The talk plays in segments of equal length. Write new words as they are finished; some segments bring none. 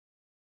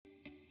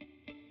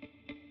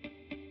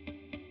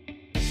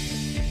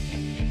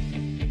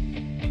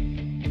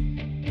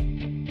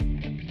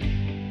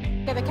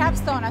Okay, the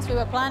capstone, as we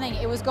were planning,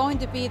 it was going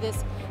to be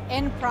this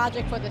end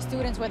project for the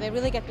students where they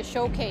really get to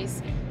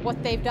showcase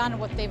what they've done,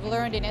 what they've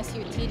learned in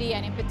SUTD,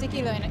 and in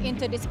particular in an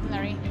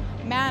interdisciplinary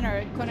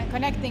manner,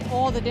 connecting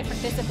all the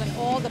different disciplines,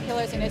 all the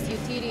pillars in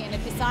SUTD in a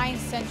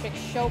design-centric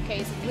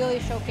showcase,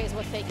 really showcase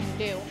what they can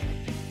do.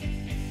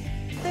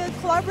 The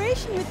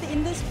collaboration with the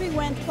industry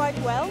went quite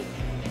well.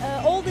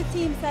 All the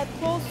teams had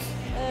close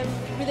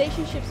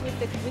relationships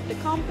with the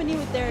company,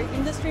 with their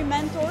industry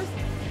mentors,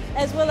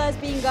 as well as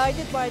being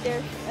guided by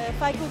their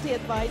faculty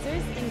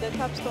advisors in the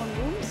capstone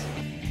rooms.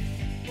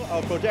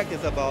 Our project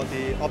is about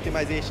the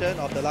optimization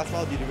of the last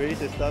mile delivery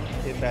system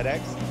in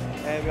FedEx,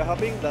 and we are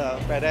helping the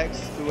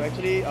FedEx to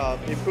actually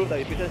improve the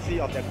efficiency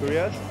of their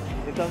couriers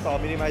in terms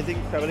of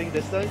minimizing traveling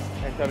distance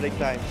and traveling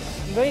time.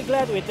 I'm very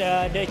glad with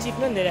the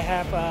achievement that I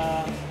have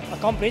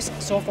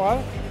accomplished so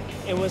far.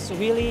 It was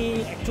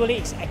really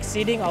actually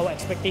exceeding our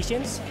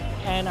expectations,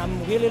 and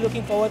I'm really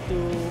looking forward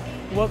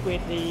to work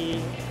with the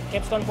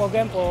Capstone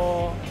program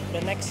for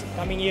the next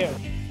coming year.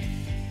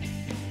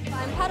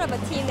 I'm part of a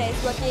team that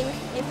is working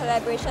in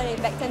collaboration with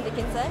Becton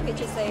Dickinson,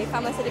 which is a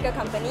pharmaceutical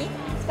company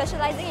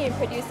specializing in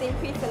producing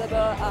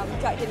pre-fillable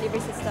drug delivery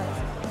systems.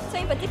 So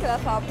in particular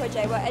for our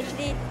project, we're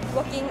actually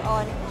working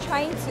on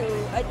trying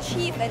to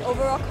achieve an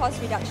overall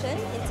cost reduction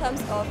in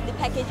terms of the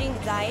packaging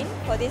design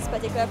for this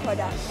particular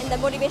product. And the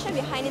motivation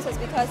behind this was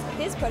because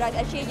this product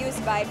is actually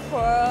used by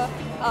poorer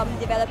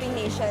developing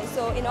nations.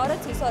 So in order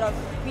to sort of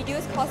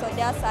reduce costs on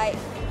their side,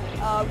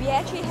 we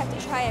actually have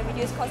to try and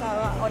reduce costs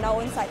on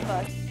our own side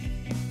first.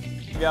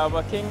 We are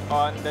working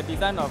on the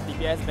design of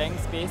DBS bank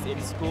space in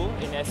school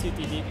in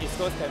SUTD East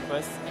Coast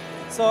campus.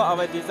 So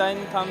our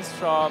design comes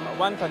from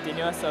one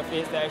continuous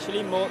surface that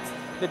actually molds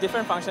the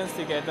different functions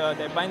together,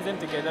 that binds them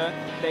together.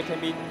 There can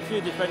be a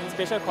few different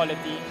spatial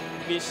quality,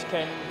 which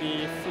can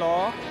be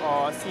floor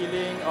or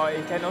ceiling, or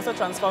it can also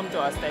transform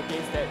to a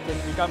staircase that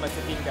can become a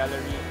sitting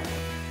gallery.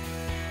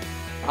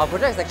 Our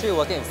project is actually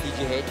working with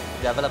CGH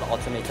to develop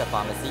automated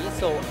pharmacy.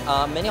 So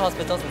many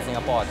hospitals in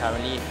Singapore are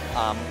currently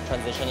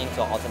transitioning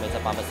to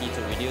automated pharmacy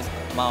to reduce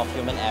the amount of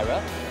human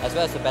error, as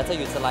well as to better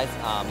utilize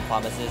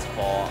pharmacists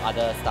for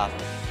other staff.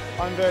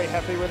 I'm very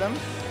happy with them.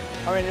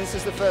 I mean, this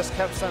is the first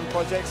capstone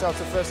project, so it's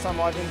the first time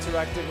I've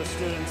interacted with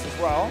students as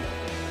well.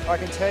 I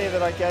can tell you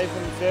that I gave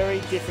them very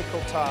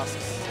difficult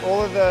tasks.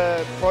 All of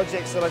the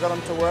projects that I got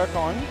them to work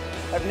on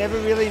have never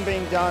really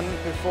been done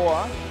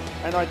before.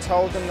 And I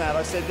told them that.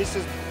 I said, this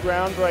is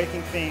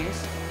groundbreaking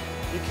things.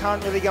 You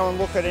can't really go and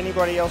look at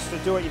anybody else to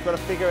do it. You've got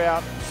to figure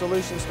out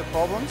solutions to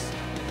problems.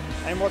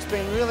 And what's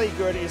been really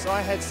good is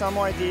I had some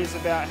ideas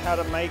about how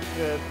to make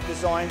the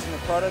designs and the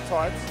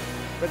prototypes,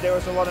 but there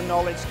was a lot of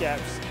knowledge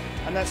gaps.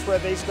 And that's where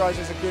these guys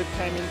as a group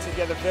came in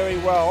together very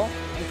well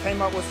and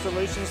came up with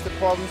solutions to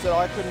problems that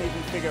I couldn't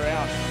even figure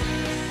out.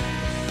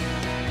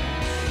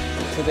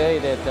 Today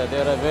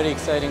they're a very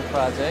exciting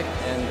project,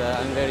 and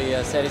I'm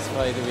very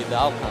satisfied with the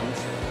outcomes.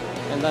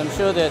 And I'm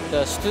sure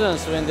that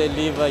students, when they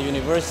leave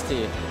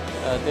university,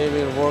 they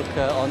will work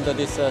under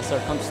these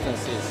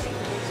circumstances.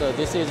 So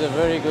this is a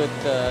very good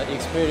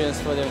experience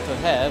for them to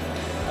have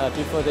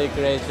before they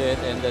graduate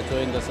and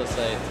join the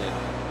society.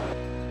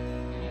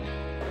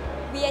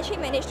 We actually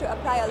managed to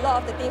apply a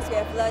lot of the things we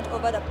have learned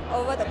over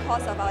the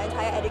course of our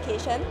entire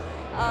education,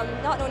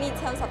 not only in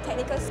terms of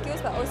technical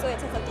skills, but also in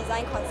terms of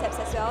design concepts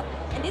as well.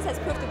 And this has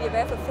proved to be a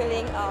very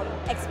fulfilling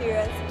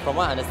experience. From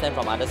what I understand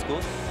from other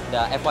schools,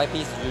 the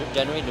FYPs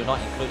generally do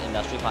not include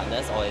industry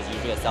partners, or is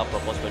usually a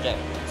self-proposed project.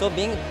 So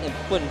being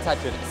put in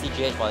touch with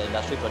CGH for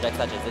industry projects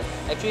such as this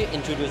actually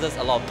introduces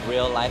a lot of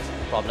real-life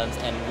problems,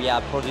 and we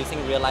are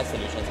producing real-life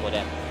solutions for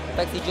them. In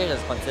fact, CGH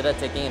has considered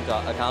taking into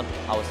account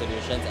our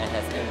solutions and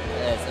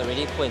has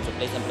already put into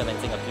place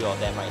implementing a few of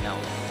them right now.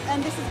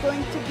 And this is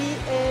going to be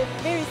a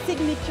very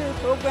signature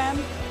program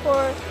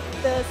for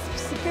the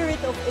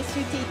spirit of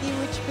SUTD,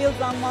 which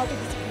builds on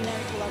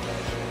multidisciplinary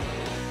collaboration.